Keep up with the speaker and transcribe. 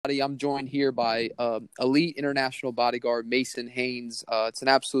everybody. I'm joined here by elite international bodyguard Mason Haynes. It's an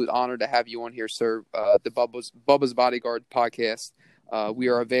absolute honor to have you on here, sir. The Bubba's Bodyguard podcast. We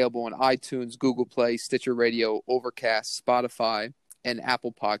are available on iTunes, Google Play, Stitcher Radio, Overcast, Spotify, and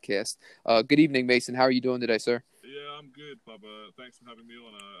Apple Podcast. Good evening, Mason. How are you doing today, sir? Yeah, I'm good, Bubba. Thanks for having me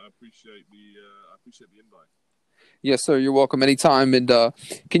on. I appreciate the invite. Yes, sir. You're welcome anytime. And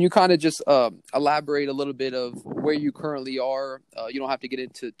can you kind of just elaborate a little bit of where you currently are? You don't have to get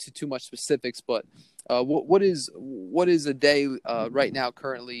into too much specifics, but what is a day right now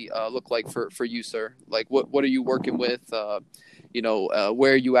currently look like for you, sir? Like what are you working with?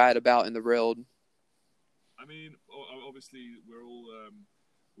 Where are you at about in the world? I mean, obviously we're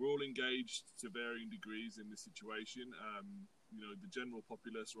all engaged to varying degrees in this situation. The general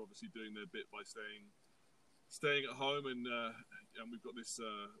populace are obviously doing their bit by staying at home, and we've got this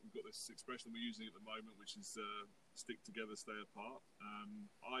expression we're using at the moment, which is stick together, stay apart.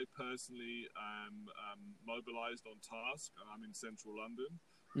 I personally am mobilised on task. I'm in central London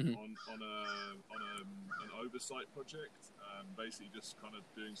on an oversight project, basically just kind of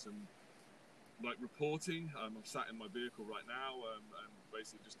doing some reporting. I'm sat in my vehicle right now, and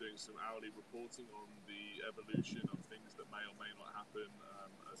basically just doing some hourly reporting on the evolution of things that may or may not happen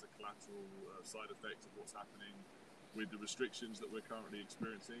as a collateral side effect of what's happening with the restrictions that we're currently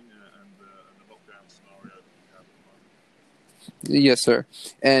experiencing and the lockdown scenario that we have at the moment. Yes, sir.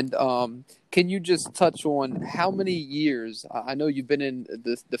 And can you just touch on how many years? I know you've been in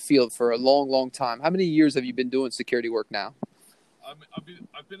the field for a long time. How many years have you been doing security work now?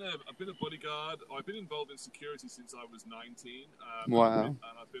 I've been a bodyguard. I've been involved in security since I was 19. Wow. And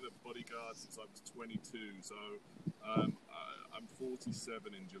I've been a bodyguard since I was 22. So I'm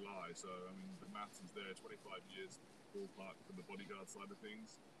 47 in July. So I mean the math is there. 25 years ballpark for the bodyguard side of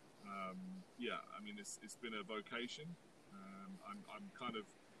things. I mean it's been a vocation.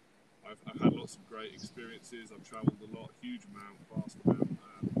 I've had lots of great experiences. I've travelled a lot, huge amount, vast amount.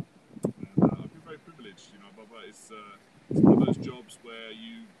 I've been very privileged, Bubba. It's one of those jobs where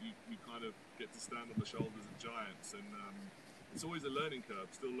you kind of get to stand on the shoulders of giants, and it's always a learning curve.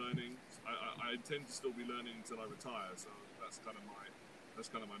 Still learning. I intend to still be learning until I retire. So that's kind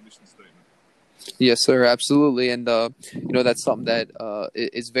of my mission statement. Yes, sir. Absolutely. And, that's something that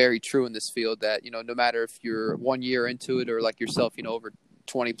is very true in this field that, no matter if you're 1 year into it or like yourself, over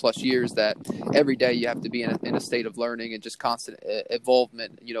 20 plus years, that every day you have to be in a state of learning and just constant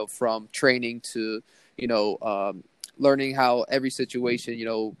involvement, from training to, learning how every situation,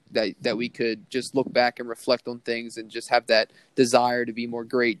 that we could just look back and reflect on things and just have that desire to be more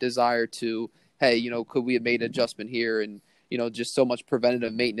great, desire to, hey, could we have made an adjustment here? And, just so much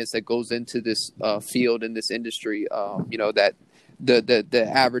preventative maintenance that goes into this field in this industry, that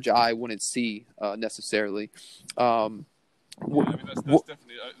the average eye wouldn't see necessarily. I mean that's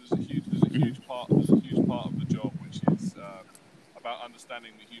definitely there's a huge part of the job which is about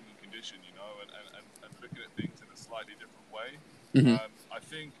understanding the human condition, and looking at things in a slightly different way. I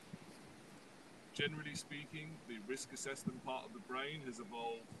think, generally speaking, the risk assessment part of the brain has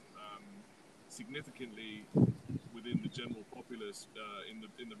evolved significantly within the general populace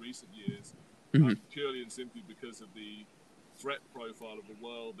in the recent years, purely and simply because of the threat profile of the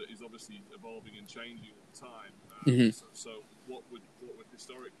world that is obviously evolving and changing all the time. So what would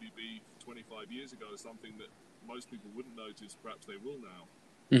historically be 25 years ago something that most people wouldn't notice, perhaps they will now.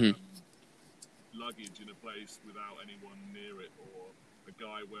 Luggage in a place without anyone near it, or a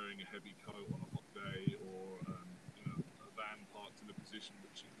guy wearing a heavy coat on a hot day, or a van parked in a position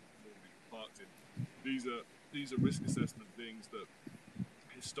which it normally be parked in. These are risk assessment things that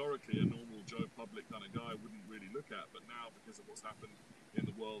historically a normal Joe Public kind of guy wouldn't really look at, but now because of what's happened in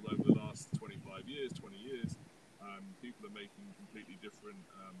the world over the last 25 years, 20 years, people are making completely different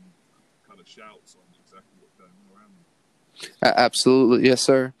kind of shouts on exactly what's going on around them. Absolutely. Yes,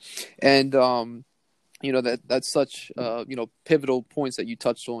 sir. And, that's such, pivotal points that you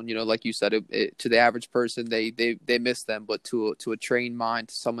touched on, like you said, to the average person, they miss them, but to a trained mind,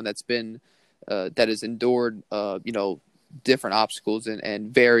 to someone that's been, that has endured, different obstacles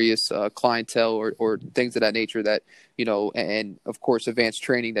and various clientele or things of that nature that, and of course, advanced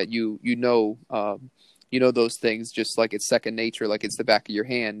training that those things just like it's second nature, like it's the back of your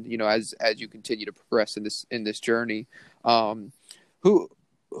hand, as you continue to progress in this journey. Who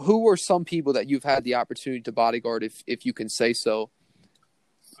are some people that you've had the opportunity to bodyguard, if you can say so?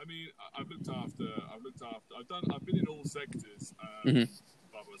 I mean, I've been in all sectors,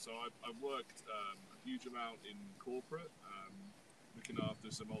 Bubba. So I've worked a huge amount in corporate, looking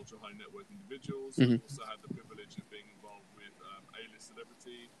after some ultra high net worth individuals. I've also had the privilege of being involved with A-list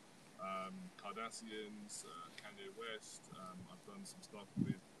celebrity, Kardashians, Kanye West. I've done some stuff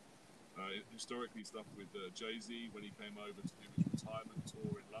with Historically, stuff with Jay-Z when he came over to do his retirement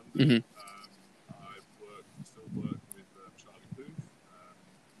tour in London. Mm-hmm. I've still work with Charlie Puth,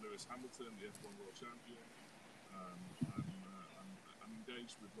 Lewis Hamilton, the F1 World Champion. I'm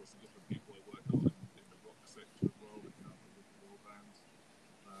engaged with lots of different people. I work a lot in the rock sector as well, looking after rock and roll bands.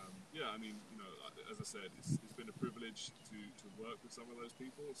 Yeah, I mean, as I said, it's been a privilege to work with some of those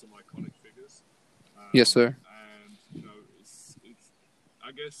people, some iconic figures. Yes, sir. And it's I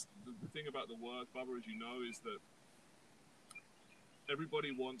guess the thing about the work, Bubba, as you know, is that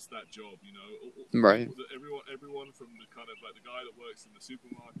everybody wants that job. Right. Everyone from the kind of like the guy that works in the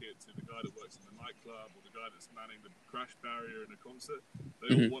supermarket to the guy that works in the nightclub or the guy that's manning the crash barrier in a concert.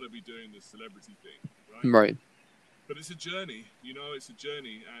 They all want to be doing this celebrity thing, right? Right. But it's a journey. It's a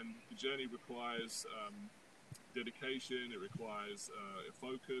journey, and the journey requires dedication. It requires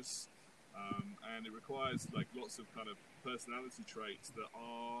focus. And it requires like lots of kind of personality traits that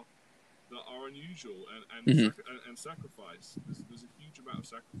are unusual and sacrifice. There's a huge amount of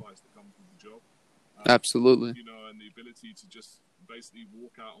sacrifice that comes with the job. Absolutely. And the ability to just basically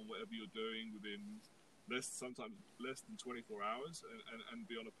walk out on whatever you're doing within sometimes less than 24 hours and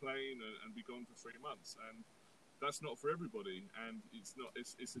be on a plane and be gone for 3 months. And that's not for everybody. And it's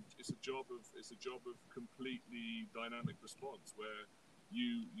a job of completely dynamic response where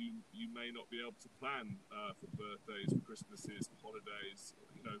you may not be able to plan for birthdays, for Christmases, for holidays.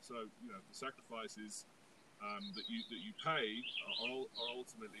 So the sacrifices that you pay are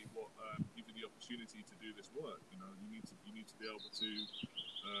ultimately what give you the opportunity to do this work. You need to be able to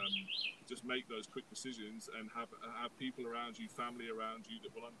just make those quick decisions and have people around you, family around you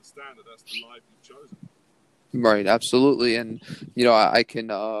that will understand that that's the life you've chosen. Right. Absolutely. And I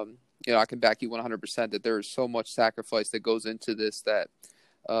can I can back you 100% that there is so much sacrifice that goes into this that,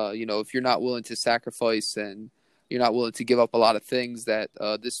 if you're not willing to sacrifice and you're not willing to give up a lot of things, that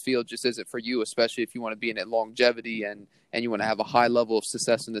this field just isn't for you, especially if you want to be in it longevity and you want to have a high level of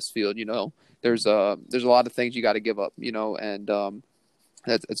success in this field. There's a lot of things you got to give up, and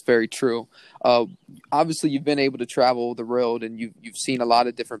that's very true. Obviously, you've been able to travel the road and you've seen a lot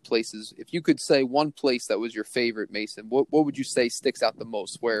of different places. If you could say one place that was your favorite, Mason, what would you say sticks out the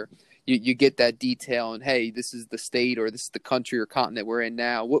most, where you get that detail and, hey, this is the state or this is the country or continent we're in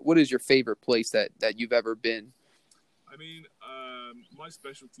now? What is your favorite place that you've ever been? I mean, my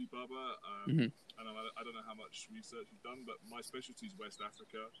specialty, Bubba, and I don't know how much research you've done, but my specialty is West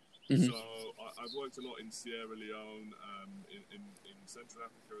Africa. So I've worked a lot in Sierra Leone, in Central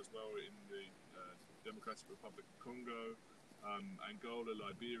Africa as well, in the Democratic Republic of Congo, Angola,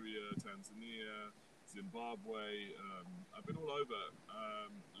 Liberia, Tanzania, Zimbabwe. I've been all over,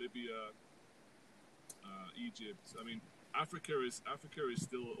 Libya, Egypt. I mean, Africa is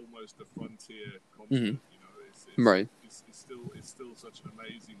still almost a frontier continent. Right. It's still such an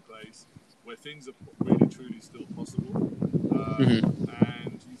amazing place where things are really truly still possible,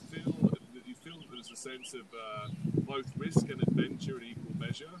 and you feel that there's a sense of both risk and adventure in equal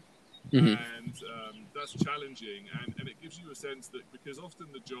measure, and that's challenging, and it gives you a sense that, because often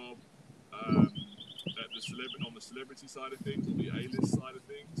the job on the celebrity side of things, or the A-list side of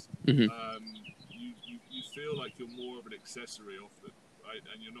things, you feel like you're more of an accessory often, right?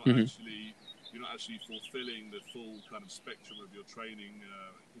 And you're not actually fulfilling the full kind of spectrum of your training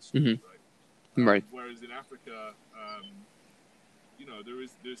history, right? Right. Whereas in Africa,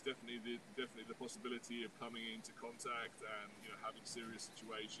 there's definitely the possibility of coming into contact and having serious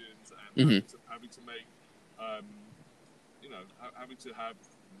situations and having to make having to have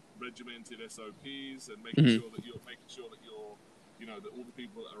regimented SOPs and making sure that you're that all the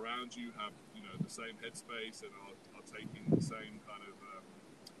people around you have the same headspace and are taking the same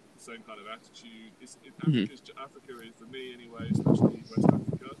kind of attitude. Africa is, for me anyway, especially West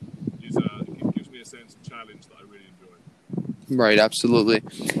Africa, it gives me a sense of challenge that I really enjoy. Right, absolutely.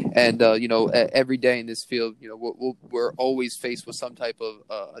 And every day in this field, we're always faced with some type of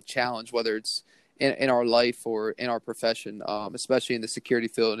a challenge, whether it's in our life or in our profession, especially in the security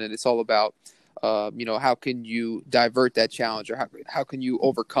field. And it's all about how can you divert that challenge, or how can you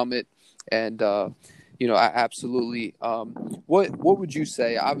overcome it? And absolutely. What would you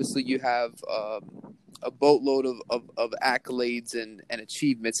say? Obviously, you have a boatload of accolades and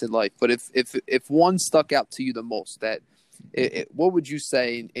achievements in life. But if one stuck out to you the most, what would you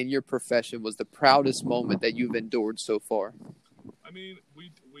say in your profession was the proudest moment that you've endured so far? I mean,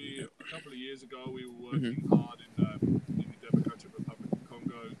 we a couple of years ago we were working hard in the Democratic Republic of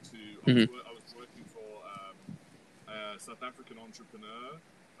Congo. I was working for a South African entrepreneur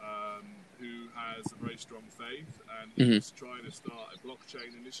who has a very strong faith, and he was trying to start a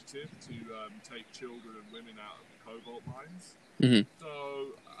blockchain initiative to take children and women out of the cobalt mines.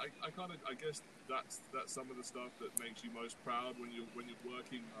 So I guess that's some of the stuff that makes you most proud when you're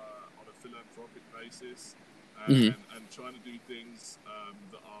working on a philanthropic basis Hmm. and trying to do things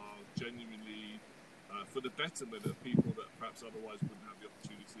that are genuinely for the betterment of people that perhaps otherwise wouldn't have the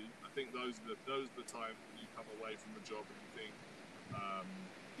opportunity. I think those are the times when you come away from the job and you think, um,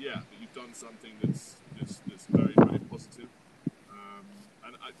 yeah, that you've done something that's very, very positive.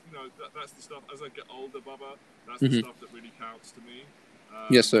 And that's the stuff. As I get older, Bubba, that's the Hmm. stuff that really counts to me,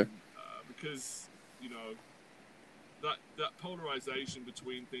 Yes, sir. because you know that polarization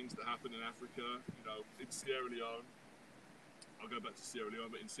between things that happen in Africa. In Sierra Leone, I'll go back to Sierra Leone,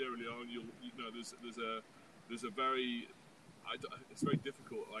 but in Sierra Leone, there's a very it's very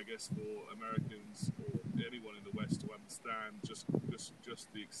difficult, I guess, for Americans or anyone in the West to understand just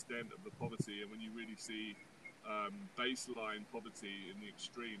the extent of the poverty. And when you really see baseline poverty in the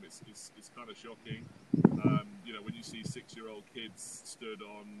extreme, it's kind of shocking. When you see 6-year-old kids stood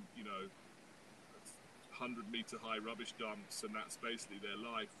on 100-meter high rubbish dumps, and that's basically their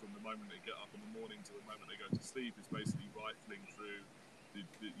life from the moment they get up in the morning to the moment they go to sleep, is basically rifling through the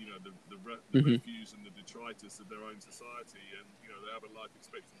Hmm. refuse and the detritus of their own society, and they have a life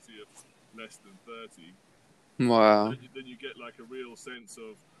expectancy of less than 30. Wow. Then you get like a real sense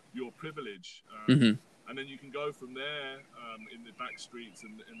of your privilege, Hmm. and then you can go from there in the back streets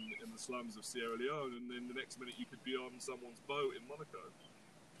and in the slums of Sierra Leone, and then the next minute you could be on someone's boat in Monaco.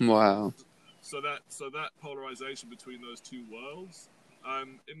 Wow. So that polarization between those two worlds,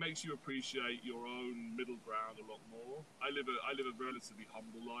 it makes you appreciate your own middle ground a lot more. I live a relatively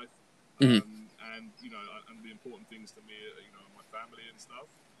humble life, Hmm. and and the important things to me, my family and stuff.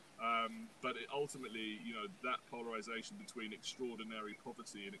 But ultimately, that polarization between extraordinary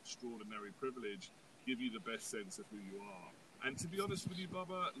poverty and extraordinary privilege give you the best sense of who you are. And to be honest with you,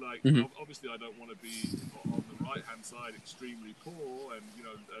 Bubba, like Hmm. obviously I don't want to be on the right-hand side extremely poor and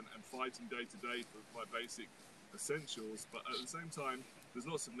and fighting day to day for my basic essentials. But at the same time, there's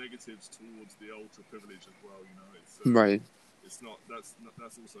lots of negatives towards the ultra privilege as well. Right. It's not that's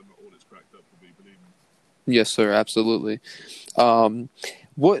also not all it's cracked up to be. Believe me. Yes, sir. Absolutely.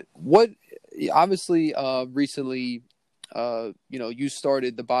 What obviously recently you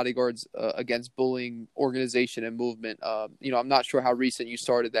started the Bodyguards Against Bullying organization and movement. I'm not sure how recent you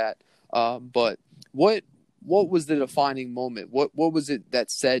started that, but what was the defining moment? What was it that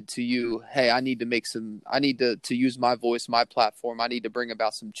said to you, hey, I need to use my voice, my platform, I need to bring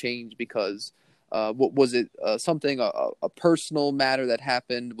about some change? Because what was it, something, a personal matter that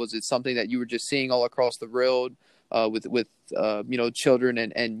happened? Was it something that you were just seeing all across the world, with children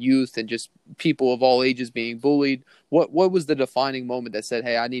and youth and just people of all ages being bullied? What was the defining moment that said,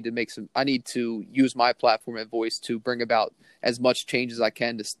 hey, I need to use my platform and voice to bring about as much change as I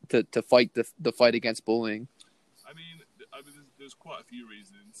can to fight the fight against bullying? There's quite a few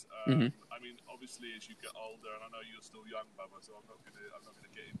reasons. Mm-hmm. Obviously, as you get older, and I know you're still young, Bubba, so I'm not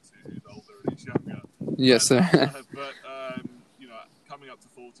gonna get into who's older and who's younger. Yes, sir. But coming up to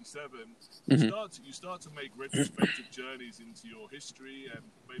 47, Mm-hmm. you start to make retrospective journeys into your history and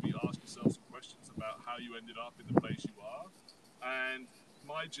maybe ask yourself some questions about how you ended up in the place you are. And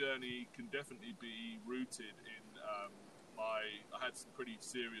my journey can definitely be rooted in I had some pretty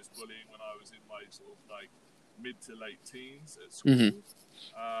serious bullying when I was in my sort of like mid to late teens at Mm-hmm. school,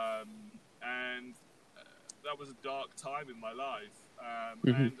 and that was a dark time in my life, Mm-hmm.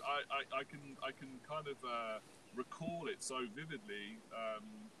 and I can kind of recall it so vividly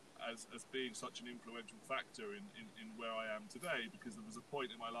as being such an influential factor in where I am today, because there was a point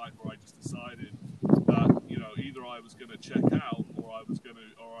in my life where I just decided that either I was going to check out or I was going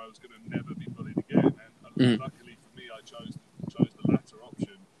to never be bullied again, and Mm-hmm. luckily for me I chose the latter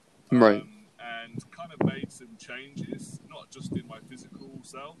option. Right. And kind of made some changes, not just in my physical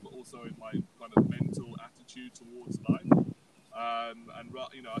self, but also in my kind of mental attitude towards life.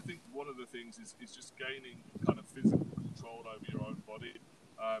 I think one of the things is just gaining kind of physical control over your own body.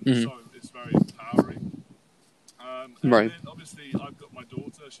 Mm-hmm. It's very empowering. And Right. then obviously I've got my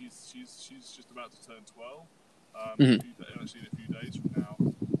daughter. She's just about to turn 12. Mm-hmm. Actually in a few days from now.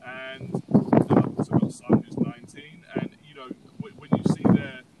 And I've also got a son who's 19. And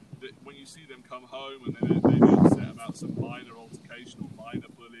when you see them come home and they be upset about some minor altercation or minor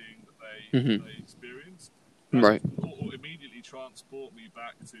bullying that Mm-hmm. they experienced, that Right. will immediately transport me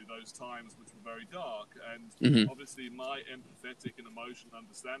back to those times which were very dark. And Mm-hmm. obviously my empathetic and emotional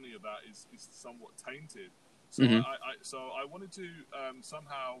understanding of that is somewhat tainted. So Mm-hmm. I wanted to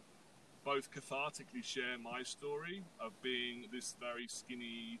somehow both cathartically share my story of being this very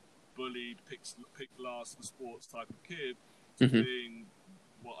skinny, bullied, picked last for sports type of kid, to Mm-hmm. being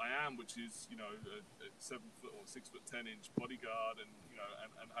what I am, which is, you know, a 7 foot or 6'10" bodyguard, and, you know,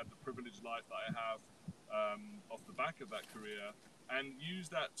 and had the privileged life that I have off the back of that career, and use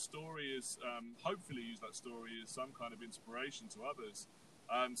that story as hopefully use that story as some kind of inspiration to others.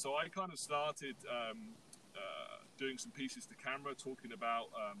 So I kind of started doing some pieces to camera, talking about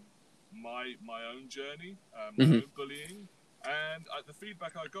my own journey, my own bullying, and the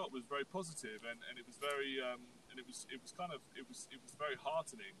feedback I got was very positive, and it was very and it was very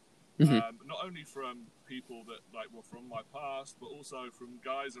heartening. Not only from people that were from my past, but also from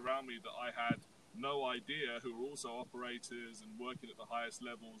guys around me that I had no idea, who were also operators and working at the highest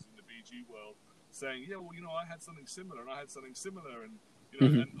levels in the BG world, saying, yeah, well, you know, I had something similar, and I had something similar, and, you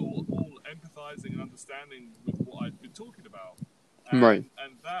know, and all empathizing and understanding with what I'd been talking about. Right.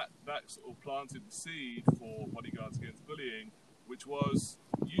 And that sort of planted the seed for Bodyguards Against Bullying, which was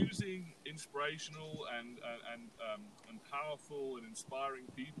using inspirational and powerful and inspiring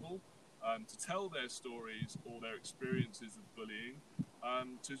people to tell their stories or their experiences of bullying,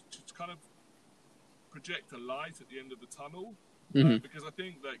 to kind of project a light at the end of the tunnel. Because I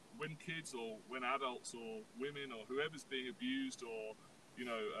think that when kids, or when adults, or women, or whoever's being abused, or, you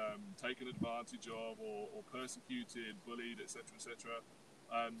know, taken advantage of, or persecuted, bullied, etc., etc.,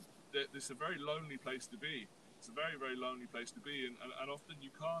 it's a very lonely place to be. It's a very, very lonely place to be, and often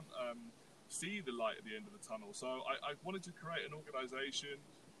you can't see the light at the end of the tunnel. So I wanted to create an organisation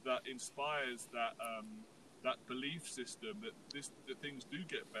that inspires that belief system that things do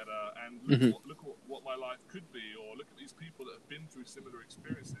get better, and look what my life could be, or look at these people that have been through similar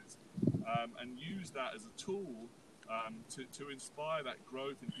experiences, and use that as a tool to inspire that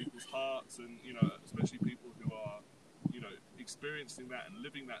growth in people's hearts, and, you know, especially people who are, you know, experiencing that and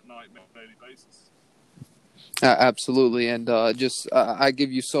living that nightmare on a daily basis. Absolutely, and just I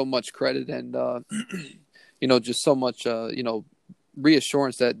give you so much credit, and you know, just so much you know,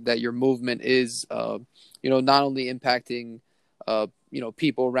 reassurance that your movement is you know, not only impacting you know,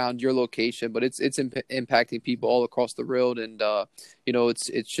 people around your location, but it's impacting people all across the world, and you know,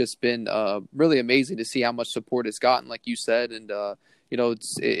 it's just been really amazing to see how much support it's gotten, like you said, and you know,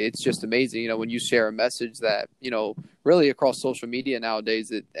 it's just amazing, you know, when you share a message that, you know, really across social media nowadays,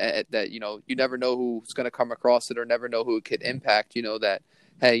 that you know, you never know who's going to come across it, or never know who it could impact, you know, that,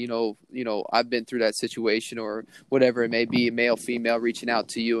 hey, you know, I've been through that situation, or whatever it may be, male, female, reaching out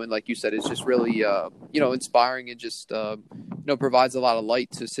to you. And like you said, it's just really, you know, inspiring, and just, you know, provides a lot of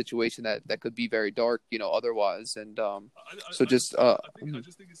light to a situation that could be very dark, you know, otherwise. And I just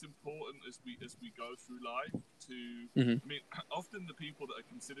think it's important as we go through life to, I mean, often the people that are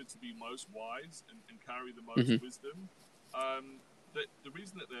considered to be most wise and carry the most wisdom, the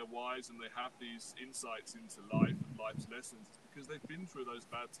reason that they're wise and they have these insights into life and life's lessons is because they've been through those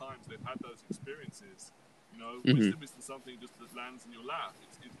bad times. They've had those experiences. You know, wisdom isn't something just that lands in your lap.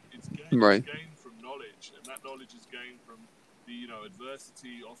 It's gained from knowledge, and that knowledge is gained from the, you know,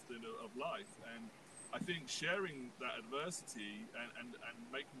 adversity often of life. And I think sharing that adversity and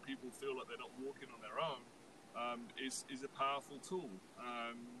making people feel like they're not walking on their own is a powerful tool.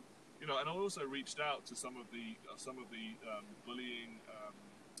 You know, and I also reached out to some of the bullying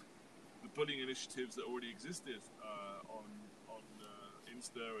initiatives that already existed on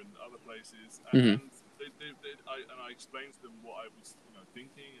Insta and other places, and I explained to them what I was, you know,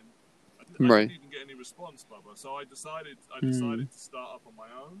 thinking, and I didn't even get any response, Bubba. So I decided to start up on my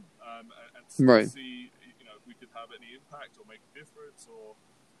own, and see, you know, if we could have any impact or make a difference or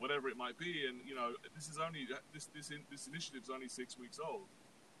whatever it might be. And, you know, this initiative is only 6 weeks old.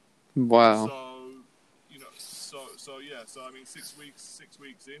 Wow. So, you know, yeah. So I mean, 6 weeks in,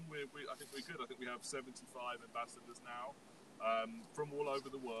 I think we're good. I think we have 75 ambassadors now, from all over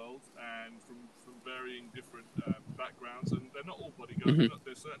the world, and from varying different backgrounds. And they're not all bodyguards.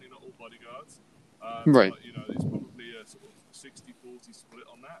 They're certainly not all bodyguards. Right. But, you know, it's probably a sort of 60-40 split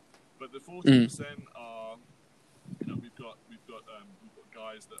on that. But the 40% are, you know, we've got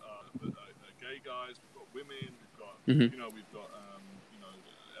guys that are gay guys. We've got women. We've got, you know, we've got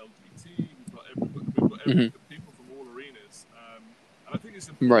LGBT, we've got people from all arenas, and I think it's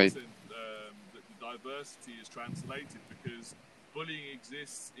important that the diversity is translated, because bullying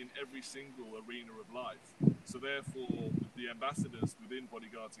exists in every single arena of life. So therefore, the ambassadors within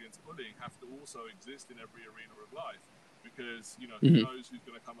Bodyguards Against Bullying have to also exist in every arena of life, because, you know, who knows who's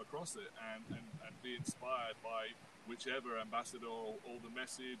going to come across it and be inspired by whichever ambassador, or the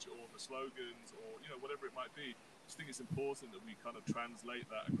message, or the slogans, or, you know, whatever it might be. I just think it's important that we kind of translate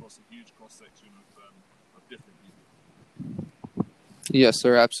that across a huge cross-section of different people. Yes,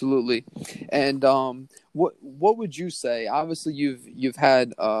 sir, absolutely. And what would you say? Obviously, you've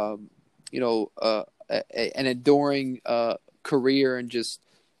had you know, an enduring career, and just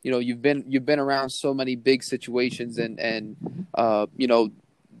you've been around so many big situations, and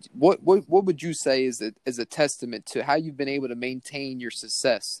what would you say is a testament to how you've been able to maintain your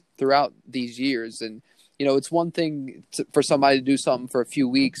success throughout these years? And it's one thing for somebody to do something for a few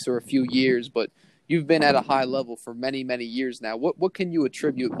weeks or a few years, but you've been at a high level for many years now. What can you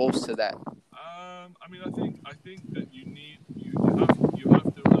attribute most to that? I mean, I think that you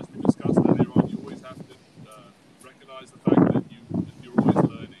have to, as we discussed earlier on, you always have to recognize the fact that you're always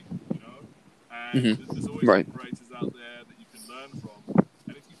learning, and Hmm. there's always Right. operators out there that you can learn from.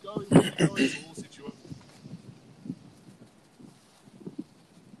 And if you go into all situations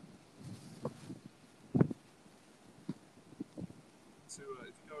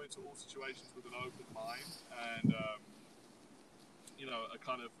if you go into all situations with an open mind and a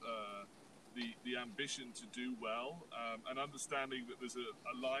kind of the ambition to do well, and understanding that there's a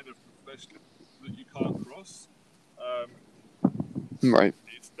line of professionalism that you can't cross. Um, Right.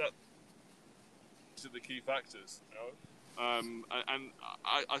 it's that to the key factors. And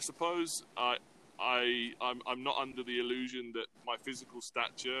I suppose I'm not under the illusion that my physical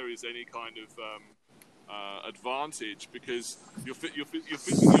stature is any kind of advantage, because your physical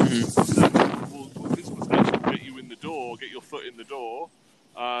stature will get you in the door, get your foot in the door,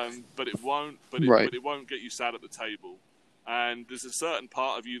 but it won't. Right. But it won't get you sat at the table. And there's a certain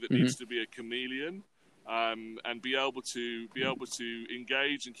part of you that Hmm. needs to be a chameleon, and be able to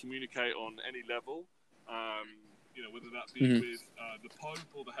engage and communicate on any level. Whether that be Hmm. with the Pope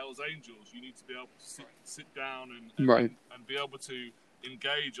or the Hell's Angels, you need to be able to sit down Right. and be able to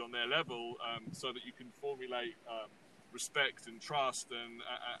engage on their level, so that you can formulate respect and trust and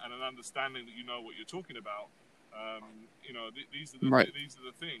an understanding that you know what you're talking about. These are Right.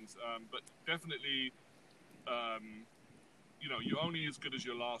 the things. But definitely, um, you're only as good as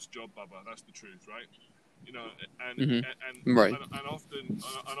your last job, Bubba. That's the truth, right? you know, and Hmm. and Right. and often,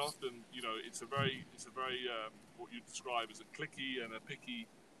 it's a very what you describe as a cliquey and a picky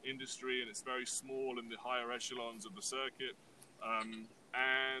industry, and it's very small in the higher echelons of the circuit.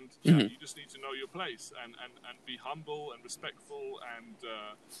 And Hmm. you just need to know your place and be humble and respectful, and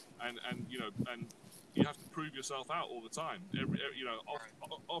you have to prove yourself out all the time.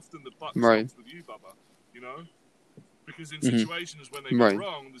 Often the buck Right. stops with you, Bubba. You know, because in Hmm. situations when they go Right.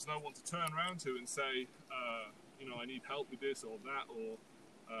 wrong, there's no one to turn around to and say, I need help with this or that, or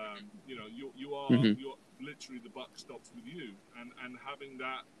Hmm. you're literally, the buck stops with you, and having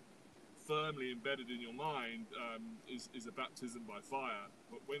that firmly embedded in your mind is a baptism by fire.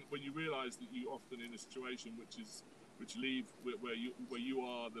 But when you realise that you often in a situation which leave where you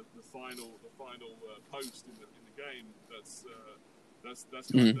are the final post in the game,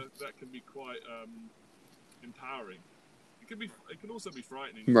 Hmm. that can be quite empowering. It can also be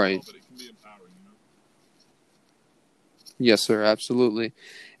frightening as well, Right. but it can be empowering. Yes, sir. Absolutely.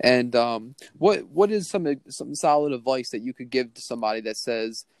 And what is some solid advice that you could give to somebody that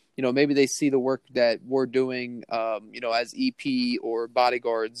says, maybe they see the work that we're doing, as EP or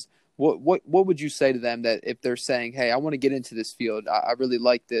bodyguards. What would you say to them, that if they're saying, "Hey, I want to get into this field. I really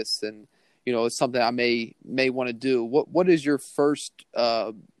like this, and it's something I may want to do." What is your first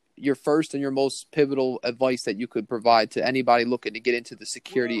and your most pivotal advice that you could provide to anybody looking to get into the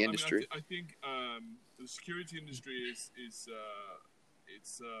security Well, I mean, industry? I think the security industry is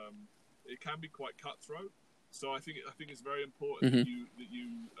it's it can be quite cutthroat. So I think it's very important that Hmm.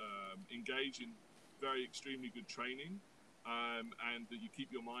 you engage in very extremely good training, and that you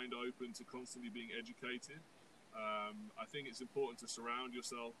keep your mind open to constantly being educated. I think it's important to surround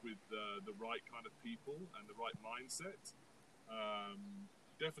yourself with the right kind of people and the right mindset.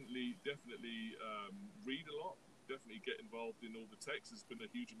 Definitely read a lot. Definitely get involved in all the texts. There's been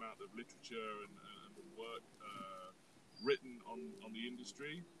a huge amount of literature and work written on the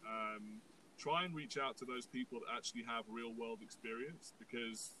industry. Try and reach out to those people that actually have real world experience,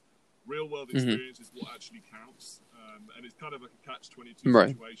 because real world Hmm. experience is what actually counts. And it's kind of like a catch-22 Right.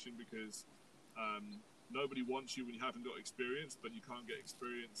 situation, because nobody wants you when you haven't got experience, but you can't get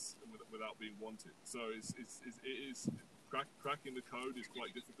experience without being wanted. So it is cracking the code is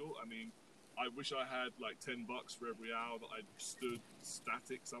quite difficult. I mean, I wish I had like $10 for every hour that I stood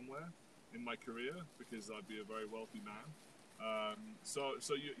static somewhere in my career, because I'd be a very wealthy man. So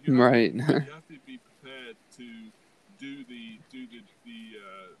you have to Right. be prepared to do the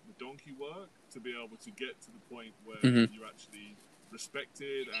donkey work to be able to get to the point where Hmm. you're actually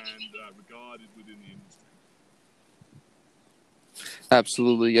respected and regarded within the industry.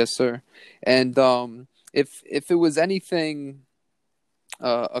 Absolutely, yes, sir. And if it was anything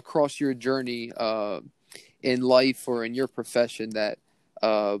across your journey in life or in your profession that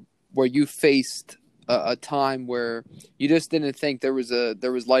uh, where you faced a time where you just didn't think there was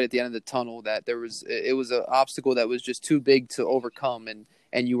light at the end of the tunnel, that it was an obstacle that was just too big to overcome,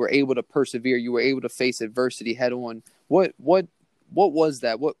 and you were able to persevere, you were able to face adversity head on. What was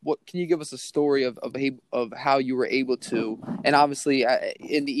that? What can you give us a story of how you were able to? And obviously,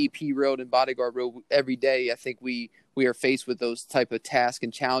 in the EP world and bodyguard world, every day I think we are faced with those type of tasks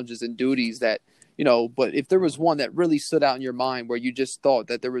and challenges and duties that, But if there was one that really stood out in your mind where you just thought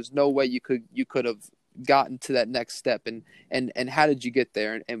that there was no way you could have gotten to that next step, and how did you get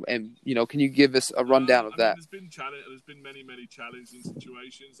there? And can you give us a rundown of that? There's been many challenging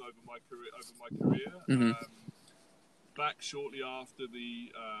situations over my career. Mm-hmm. Back shortly after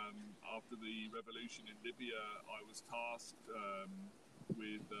the revolution in Libya, I was tasked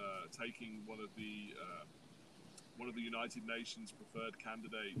with taking one of the United Nations preferred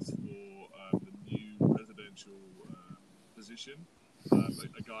candidates for the new presidential position,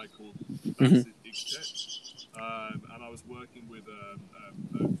 a guy called facets, and I was working with a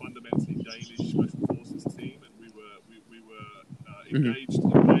fundamentally Danish special forces team, and we were engaged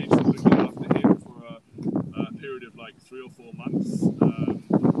looking after him for a period of like 3 or 4 months,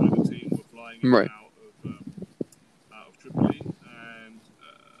 where the team were flying in and out of Tripoli, and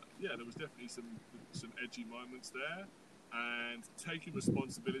there was definitely some edgy moments there, and taking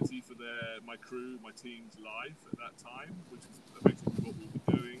responsibility for my team's life at that time, which was effectively what we were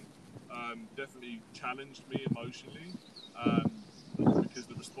doing, definitely challenged me emotionally, because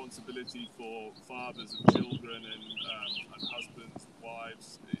the responsibility for fathers and children and husbands and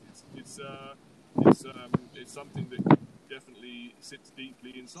wives, it's something that definitely sits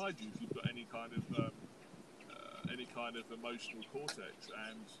deeply inside you if you've got any kind of emotional cortex.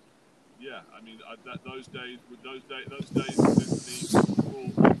 And those days definitely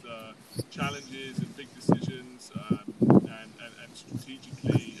brought with challenges and big decisions, and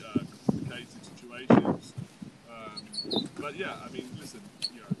strategically complicated situations. Listen,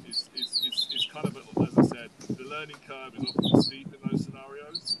 it's kind of as I said, the learning curve is often steep in those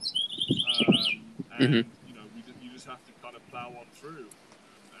scenarios, and you just have to kind of plow on through,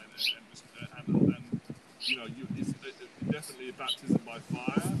 it's definitely a baptism by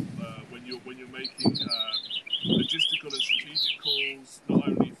fire when you're making logistical and strategic calls, not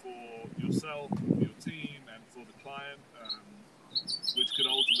only for yourself, for your team, and for the client, which could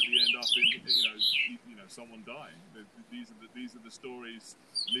ultimately end up in someone dying. These are the stories,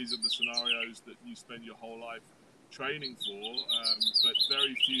 these are the scenarios that you spend your whole life training for, but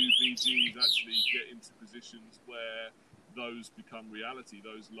very few BGs actually get into positions where those become reality,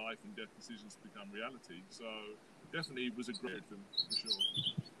 those life and death decisions become reality. So definitely was a great film, for sure.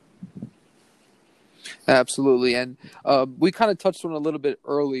 Absolutely. And we kind of touched on it a little bit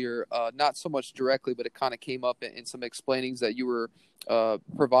earlier, not so much directly, but it kind of came up in some explainings that you were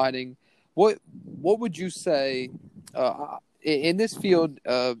providing. What would you say in this field,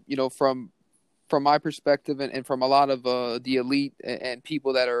 from my perspective, and from a lot of the elite and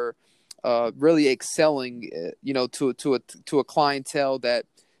people that are really excelling, to a clientele that,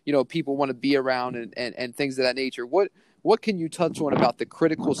 people want to be around, and things of that nature. What can you touch on about the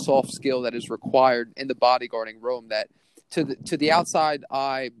critical soft skill that is required in the bodyguarding realm, that to the outside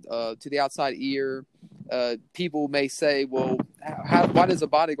eye, to the outside ear, people may say, well, why does a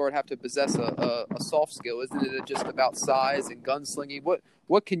bodyguard have to possess a soft skill? Isn't it just about size and gunslinging?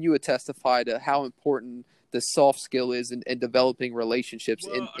 What can you testify to how important the soft skill is in developing relationships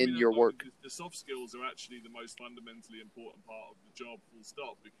in your work? The soft skills are actually the most fundamentally important part of the job, full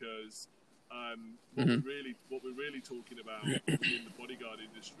stop, because what we're really talking about in the bodyguard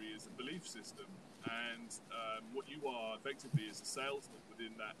industry is a belief system, and what you are effectively is a salesman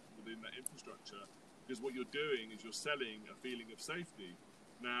within that infrastructure, because what you're doing is you're selling a feeling of safety.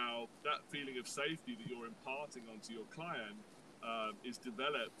 Now, that feeling of safety that you're imparting onto your client is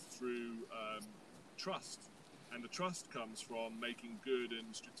developed through trust, and the trust comes from making good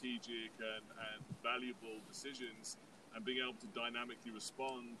and strategic and valuable decisions, and being able to dynamically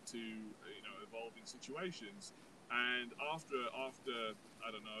respond to evolving situations. And after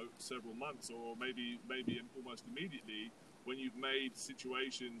I don't know, several months, or maybe almost immediately, when you've made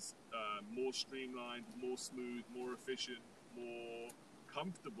situations more streamlined, more smooth, more efficient, more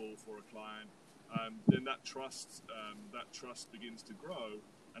comfortable for a client, then that trust begins to grow.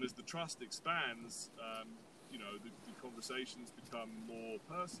 And as the trust expands, the conversations become more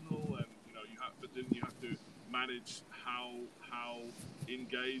personal, and you have to manage how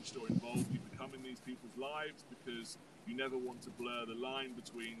engaged or involved you become in these people's lives, because you never want to blur the line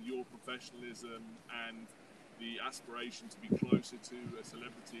between your professionalism and the aspiration to be closer to a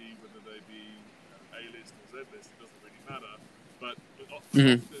celebrity, whether they be A-list or Z-list. It doesn't really matter. But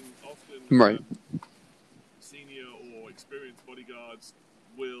often Right. senior or experienced bodyguards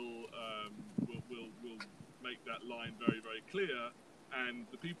will make that line very, very clear, and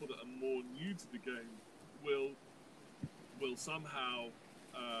the people that are more new to the game will somehow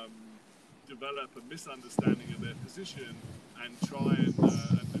develop a misunderstanding of their position and try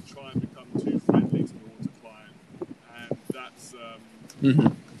and become too friendly towards a client, and that's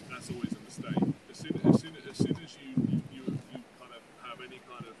always a mistake. As soon as you kind of have any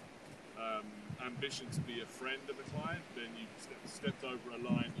kind of ambition to be a friend of a client, then you've stepped over a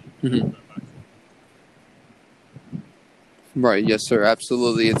line that you can never go back from. Right. Yes, sir.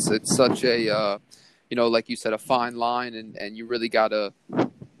 Absolutely. It's such a like you said, a fine line, and you really gotta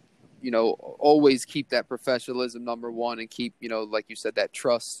always keep that professionalism number one, and keep like you said, that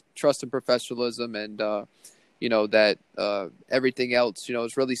trust and professionalism, and that everything else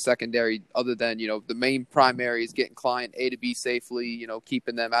is really secondary, other than the main primary is getting client A to B safely,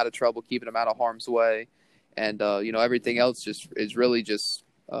 keeping them out of trouble, keeping them out of harm's way, and everything else just is really just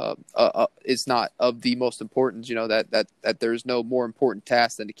it's not of the most importance. That there's no more important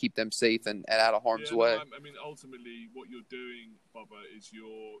task than to keep them safe and out of harm's way. I mean, ultimately, what you're doing, Bubba, is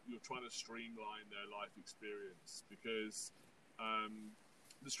you're trying to streamline their life experience, because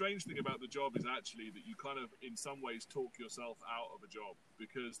the strange thing about the job is actually that you kind of, in some ways, talk yourself out of a job,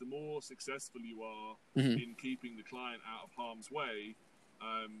 because the more successful you are in keeping the client out of harm's way,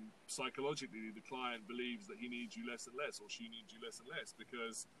 psychologically, the client believes that he needs you less and less, or she needs you less and less,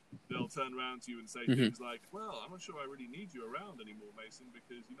 because they'll turn around to you and say things like, well, I'm not sure I really need you around anymore, Mason,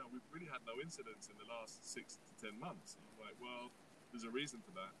 because, we've really had no incidents in the last 6 to 10 months. And I'm like, well, there's a reason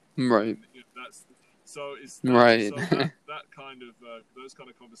for that. Right. And, that's... So it's right. So that kind of those kind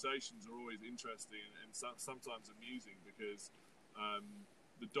of conversations are always interesting and sometimes amusing, because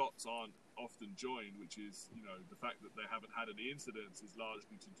the dots aren't often joined, which is the fact that they haven't had any incidents is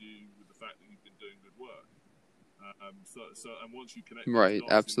largely to do with the fact that you've been doing good work. So and once you connect right, those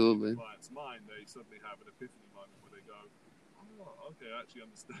dots absolutely. into the client's mind, they suddenly have an epiphany moment where they go, oh, okay, I actually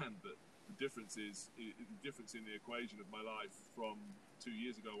understand that the difference is the difference in the equation of my life from 2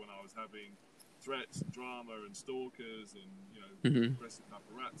 years ago, when I was having threats and drama and stalkers and aggressive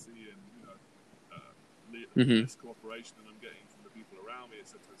paparazzi and less cooperation than I'm getting from the people around me,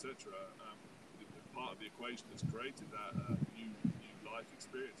 etc., etc. The part of the equation that's created that new life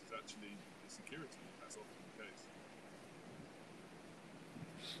experience is actually the security, and that's often the case.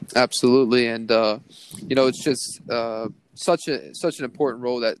 Absolutely, and it's just such an important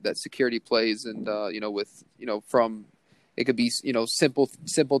role that security plays, and with from it could be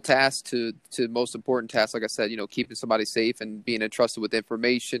simple tasks to most important tasks. Like I said, keeping somebody safe and being entrusted with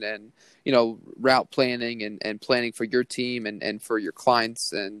information, and route planning and planning for your team and for your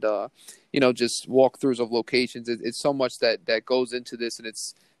clients, and just walkthroughs of locations. It's so much that goes into this, and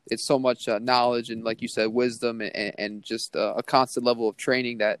it's so much knowledge and, like you said, wisdom, and just a constant level of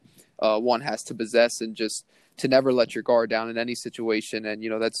training that one has to possess, and just to never let your guard down in any situation. And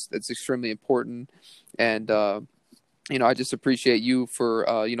that's extremely important. And I just appreciate you for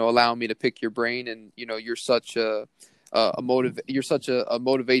allowing me to pick your brain, and you're such a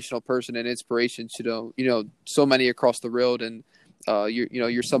motivational person and inspiration to so many across the world, and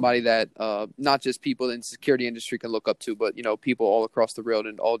you're somebody that not just people in the security industry can look up to, but people all across the world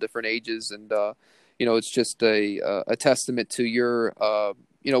in all different ages, and it's just a testament to your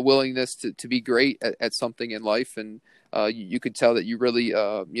willingness to be great at something in life, and you could tell that you really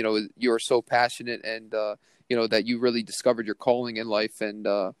you are so passionate, and that you really discovered your calling in life. And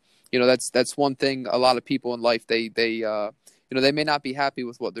that's one thing. A lot of people in life, they they may not be happy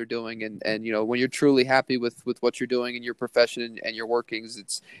with what they're doing, and when you're truly happy with what you're doing in your profession and your workings,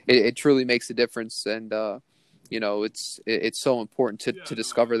 it truly makes a difference. And it's so important to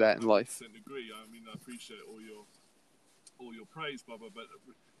discover that in life. I agree. I mean, I appreciate all your praise, Bubba, but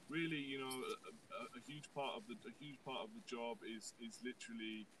really, a huge part of the job is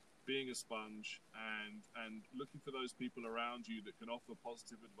literally being a sponge and looking for those people around you that can offer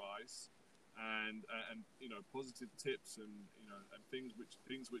positive advice and positive tips and and things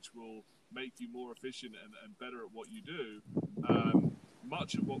which will make you more efficient and better at what you do.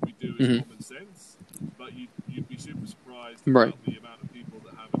 Much of what we do is common sense, but you'd be super surprised about the amount of people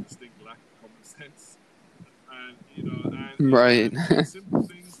that have a distinct lack of common sense. And and simple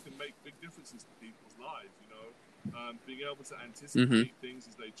things can make big differences to people's lives. Being able to anticipate things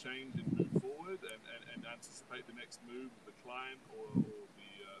as they change and move forward, and anticipate the next move of the client or the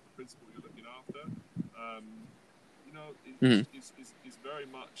principal you're looking after. Is very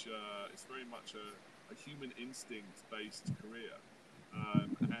much a human instinct based career,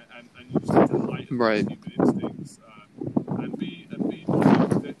 and you just need to heighten those human instincts and be more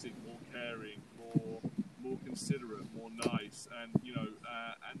empathetic, more caring, more considerate, more nice, and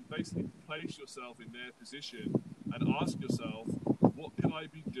and basically place yourself in their position and ask yourself, what can I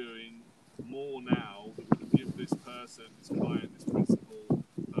be doing more now that would give this person, this client, this principal,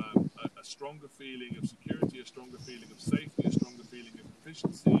 a stronger feeling of security, a stronger feeling of safety, a stronger feeling of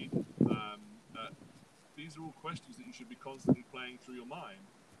efficiency. These are all questions that you should be constantly playing through your mind,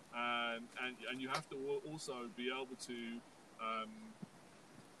 and you have to also be able to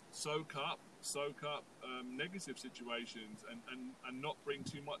soak up negative situations and not bring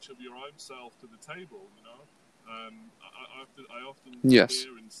too much of your own self to the table. I often Yes.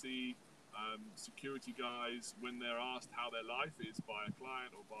 hear and see security guys, when they're asked how their life is by a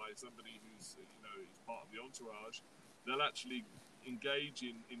client or by somebody who's is part of the entourage, they'll actually engage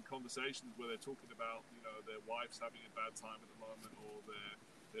in conversations where they're talking about their wife's having a bad time at the moment, or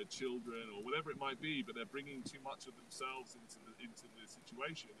their children, or whatever it might be, but they're bringing too much of themselves into the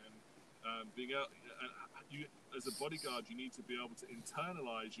situation. And you, as a bodyguard, you need to be able to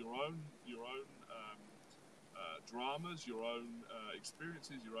internalize your own dramas, your own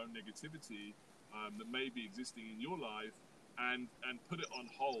experiences, your own negativity that may be existing in your life, and put it on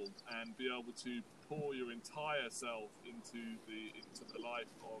hold, and be able to pour your entire self into the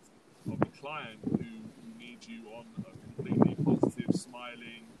life of the client who needs you on a completely positive,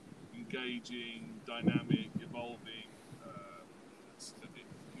 smiling, engaging, dynamic, evolving,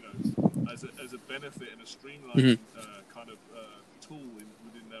 as a benefit and a streamlining kind of tool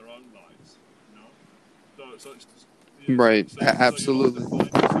within their own lives. So it's just, Right. so Absolutely. you often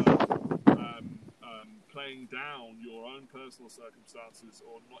find yourself playing down your own personal circumstances,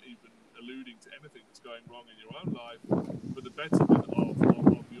 or not even alluding to anything that's going wrong in your own life, for the betterment of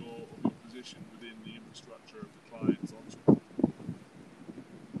your position within the infrastructure of the client's entourage.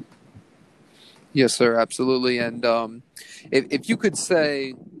 Yes, sir. Absolutely. And if you could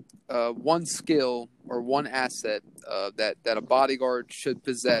say one skill or one asset that a bodyguard should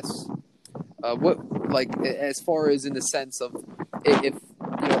possess, what, like, as far as in the sense of, if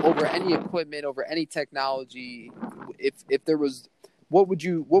over any equipment, over any technology, if there was, what would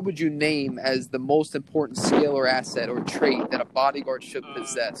you name as the most important skill or asset or trait that a bodyguard should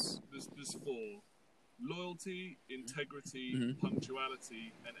possess? There's four: loyalty, integrity,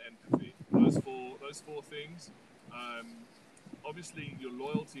 punctuality, and empathy. Those four things. Obviously, your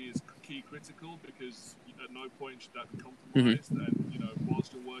loyalty is key critical, because at no point should that be compromised. And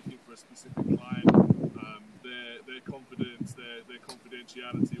whilst you're working for a specific client, their confidence, their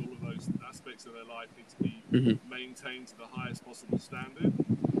confidentiality, all of those aspects of their life need to be maintained to the highest possible standard.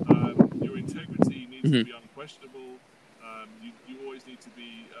 Your integrity needs to be unquestionable. You always need to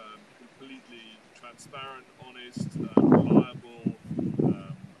be completely transparent, honest, reliable,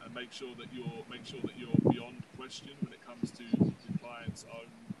 and make sure that you're beyond question when it comes to the client's own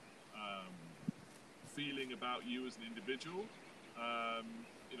feeling about you as an individual.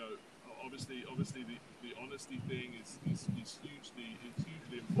 Obviously the honesty thing is hugely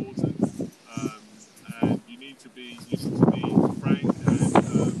important, and you need to be frank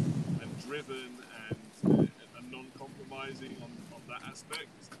and driven and non-compromising on that aspect.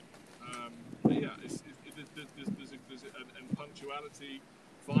 But yeah, and punctuality.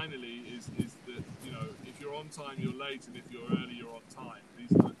 Finally, is that if you're on time, you're late, and if you're early, you're on time.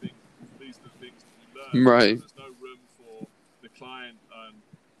 These are the things that you learn. Right. There's no room for the client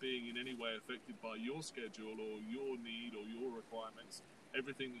being in any way affected by your schedule or your need or your requirements.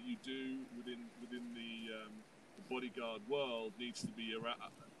 Everything that you do within the bodyguard world needs to be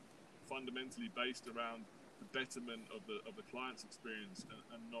fundamentally based around the betterment of the client's experience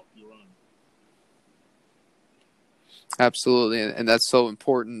and not your own. Absolutely, and that's so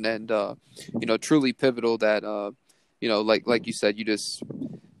important, and truly pivotal. That like you said,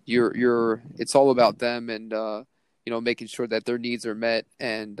 you're it's all about them, and making sure that their needs are met,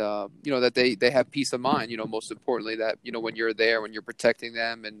 and that they have peace of mind. Most importantly, that when you're there, when you're protecting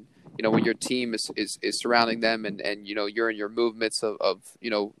them, and when your team is surrounding them, and you're in your movements of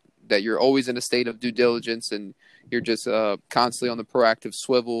that you're always in a state of due diligence, and you're just constantly on the proactive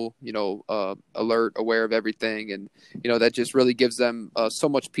swivel, alert, aware of everything, and that just really gives them so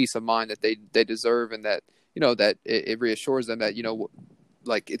much peace of mind that they deserve, and that that it reassures them that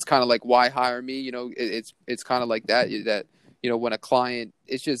like, it's kind of like, why hire me? It's kind of like that when a client,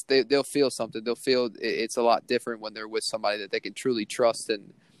 it's just they'll feel something. They'll feel it's a lot different when they're with somebody that they can truly trust,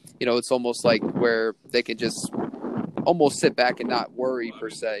 and it's almost like where they can just almost sit back and not worry per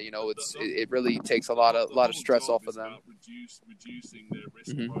se. It really takes a lot of stress off of them. Reducing their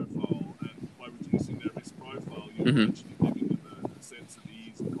risk profile, and by reducing their risk profile, you're actually giving them a sense of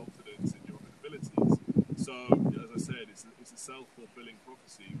ease and confidence in your own abilities. So, as I said, it's a self-fulfilling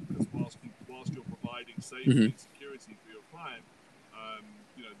prophecy, because whilst you're providing Mm-hmm. safety and security for your client,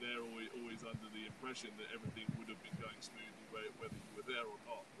 you know, they're always under the impression that everything would have been going smoothly whether you were there or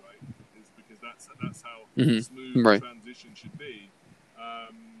not, right? Is because that's how smooth Mm-hmm. the Right. transition should be.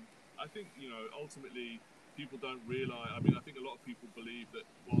 I think, you know, ultimately people don't realize. I mean, I think a lot of people believe that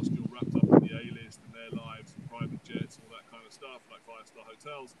whilst you're wrapped up in the A-list and their lives and private jets and all that kind of stuff, like 5-star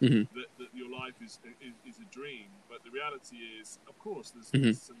hotels, Mm-hmm. that your life is a dream. But the reality is, of course, there's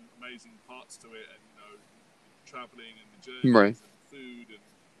Mm-hmm. some amazing parts to it, and you know, traveling and the Right. journeys and the food and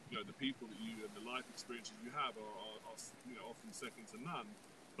you know the people that you and the life experiences you have are you know often second to none.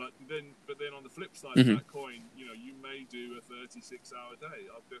 But then on the flip side of Mm-hmm. that coin, you know, you may do a 36-hour day.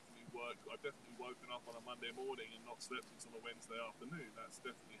 I've definitely woken up on a Monday morning and not slept until a Wednesday afternoon. That's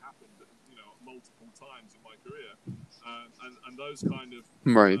definitely happened, you know, multiple times in my career. And those kind of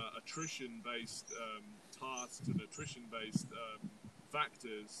Right. attrition-based tasks and attrition-based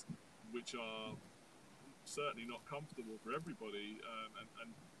factors, which are certainly not comfortable for everybody,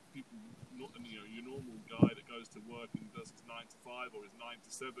 and people, not, you know, your normal guy that goes to work and does his 9 to 5 or his 9 to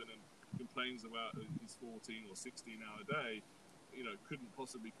 7 and complains about his 14 or 16-hour day, you know, couldn't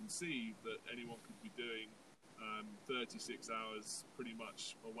possibly conceive that anyone could be doing 36 hours pretty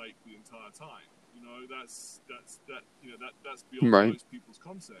much awake the entire time. You know, that's beyond Right. most people's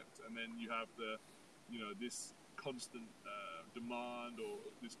concept. And then you have you know, this constant demand or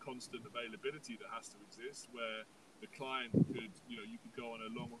this constant availability that has to exist, where the client could, you know, you could go on a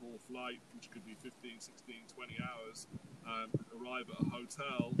long haul flight, which could be 15, 16, 20 hours, arrive at a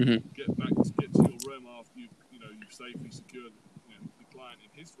hotel, Mm-hmm. get to your room after you've safely secured, you know, the client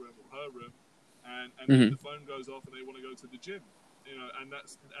in his room or her room, and then Mm-hmm. the phone goes off and they want to go to the gym, you know, and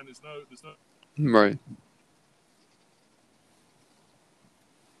there's no Right.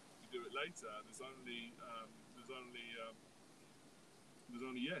 you do it later. There's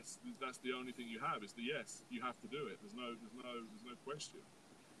only yes. That's the only thing you have. Is the yes. You have to do it. There's no question.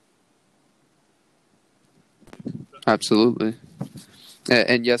 Absolutely.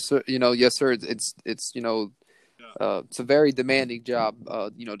 And yes, sir. You know, yes, sir. It's you know, Yeah. it's a very demanding job.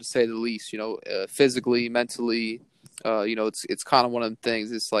 You know, to say the least. You know, physically, mentally. You know, it's kind of one of them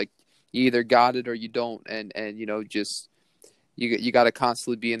things. It's like you either got it or you don't, and you know, just you got to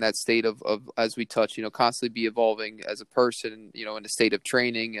constantly be in that state of as we touch, you know, constantly be evolving as a person, you know, in a state of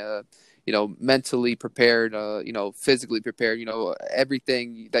training, you know, mentally prepared, you know, physically prepared, you know,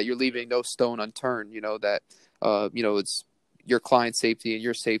 everything that you're leaving no stone unturned, you know, that, you know, it's your client safety and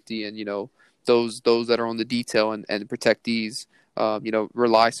your safety. And, you know, those that are on the detail and protectees, you know,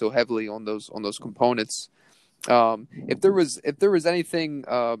 rely so heavily on those components. If there was anything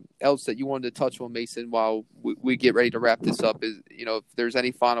else that you wanted to touch on, Mason, while we get ready to wrap this up, is, you know, if there's any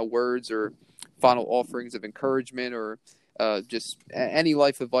final words or final offerings of encouragement, or just any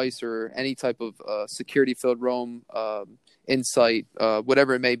life advice or any type of security field realm insight,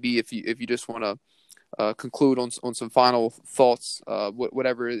 whatever it may be, if you just want to conclude on some final thoughts,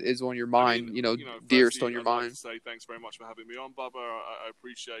 whatever is on your mind, I mean, you know, you know, dearest firstly, on your I'd like mind. to say thanks very much for having me on, Bubba. I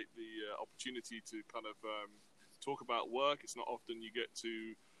appreciate the opportunity to kind of talk about work. It's not often you get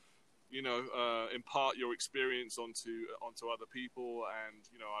to, you know, impart your experience onto other people, and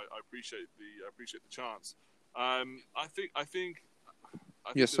you know, I appreciate the chance. I think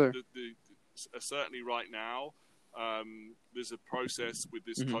Yes, sir. certainly right now, there's a process with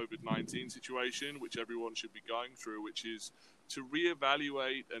this Mm-hmm. COVID-19 situation, which everyone should be going through, which is to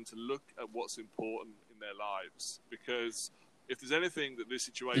reevaluate and to look at what's important in their lives. Because if there's anything that this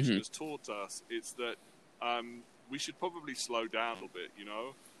situation Mm-hmm. has taught us, it's that we should probably slow down a little bit. You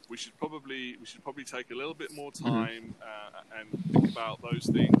know, we should probably take a little bit more Mm-hmm. time and think about those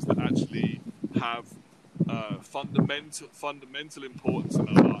things that actually have fundamental importance in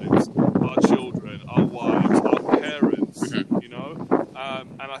our lives: our children, our wives, our parents. Mm-hmm. You know,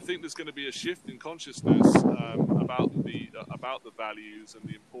 and I think there's going to be a shift in consciousness about the values and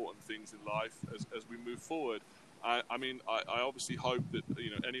the important things in life as we move forward. I mean, I obviously hope that,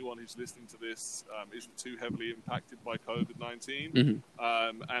 you know, anyone who's listening to this isn't too heavily impacted by COVID-19, Mm-hmm.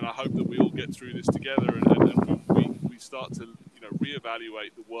 and I hope that we all get through this together, and we start to, you know,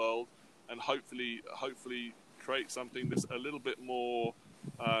 reevaluate the world, and hopefully create something that's a little bit more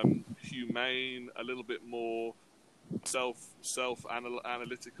humane, a little bit more self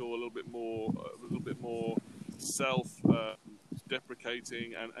analytical, a little bit more self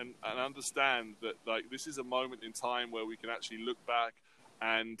deprecating, and understand that, like, this is a moment in time where we can actually look back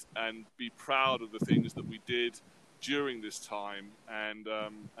and be proud of the things that we did during this time, and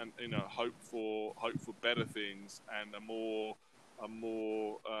you know, hope for better things and a more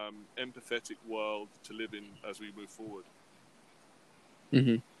empathetic world to live in as we move forward.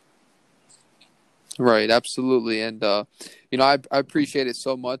 Hmm. Right, absolutely, and I appreciate it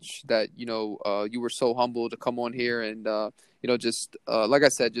so much that you were so humble to come on here and just like I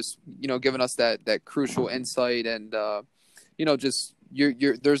said, just giving us that crucial insight and just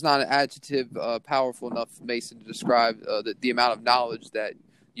you're there's not an adjective powerful enough, Mason, to describe the amount of knowledge that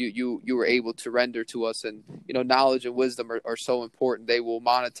you were able to render to us. And knowledge and wisdom are so important. They will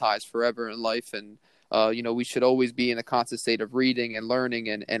monetize forever in life. And we should always be in a constant state of reading and learning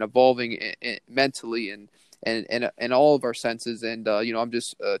and evolving mentally and all of our senses. And I'm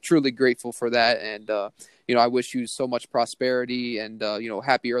just truly grateful for that. And I wish you so much prosperity and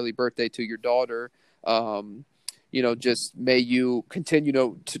happy early birthday to your daughter. Just may you continue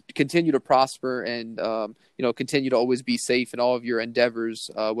to prosper and continue to always be safe in all of your endeavors,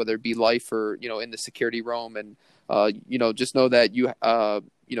 whether it be life or in the security realm. And just know that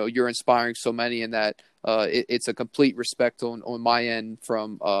you're inspiring so many, and that it's a complete respect on my end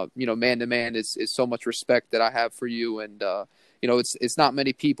from man to man. Is so much respect that I have for you. And it's not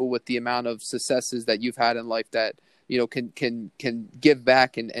many people with the amount of successes that you've had in life that can give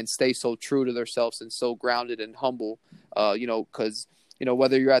back and stay so true to themselves and so grounded and humble, because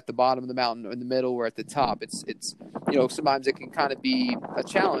whether you're at the bottom of the mountain or in the middle or at the top, it's sometimes it can kind of be a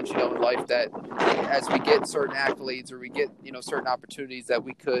challenge in life, that as we get certain accolades or we get certain opportunities, that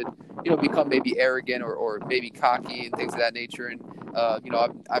we could become maybe arrogant or maybe cocky and things of that nature. And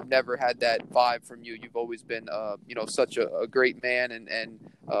I've never had that vibe from you. You've always been such a great man and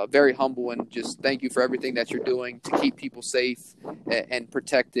very humble, and just thank you for everything that you're doing to keep people safe and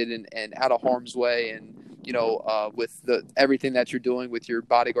protected and out of harm's way. And with everything that you're doing with your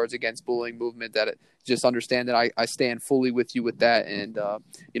Bodyguards Against Bullying movement, that just understand that I stand fully with you with that. And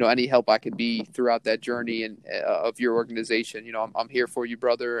any help I can be throughout that journey and of your organization, I'm here for you,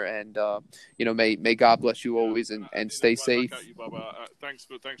 brother. And may God bless you always and stay safe. Back at you, Bubba. Thanks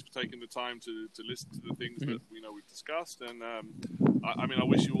for taking the time to listen to the things that we've discussed. And I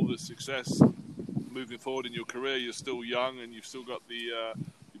wish you all the success moving forward in your career. You're still young and you've still got the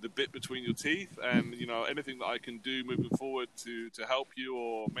bit between your teeth, and anything that I can do moving forward to help you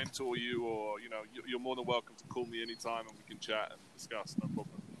or mentor you, or you're more than welcome to call me anytime and we can chat and discuss. No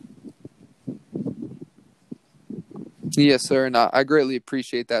problem. Yes, sir, and I greatly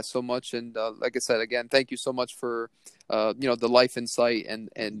appreciate that so much. And like I said, again, thank you so much for the life insight and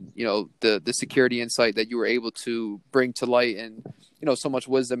the security insight that you were able to bring to light, and so much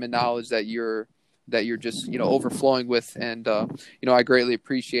wisdom and knowledge that you're just overflowing with. And I greatly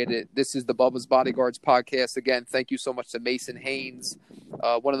appreciate it. This is the Bubba's Bodyguards podcast. Again, thank you so much to Mason Haynes,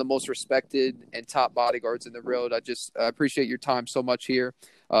 one of the most respected and top bodyguards in the world. I appreciate your time so much here.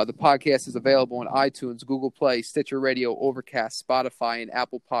 The podcast is available on iTunes, Google Play, Stitcher Radio, Overcast, Spotify, and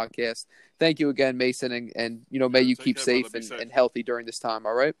Apple Podcasts. Thank you again, Mason, and may you keep safe and healthy during this time.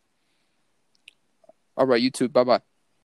 All right, you too. Bye bye.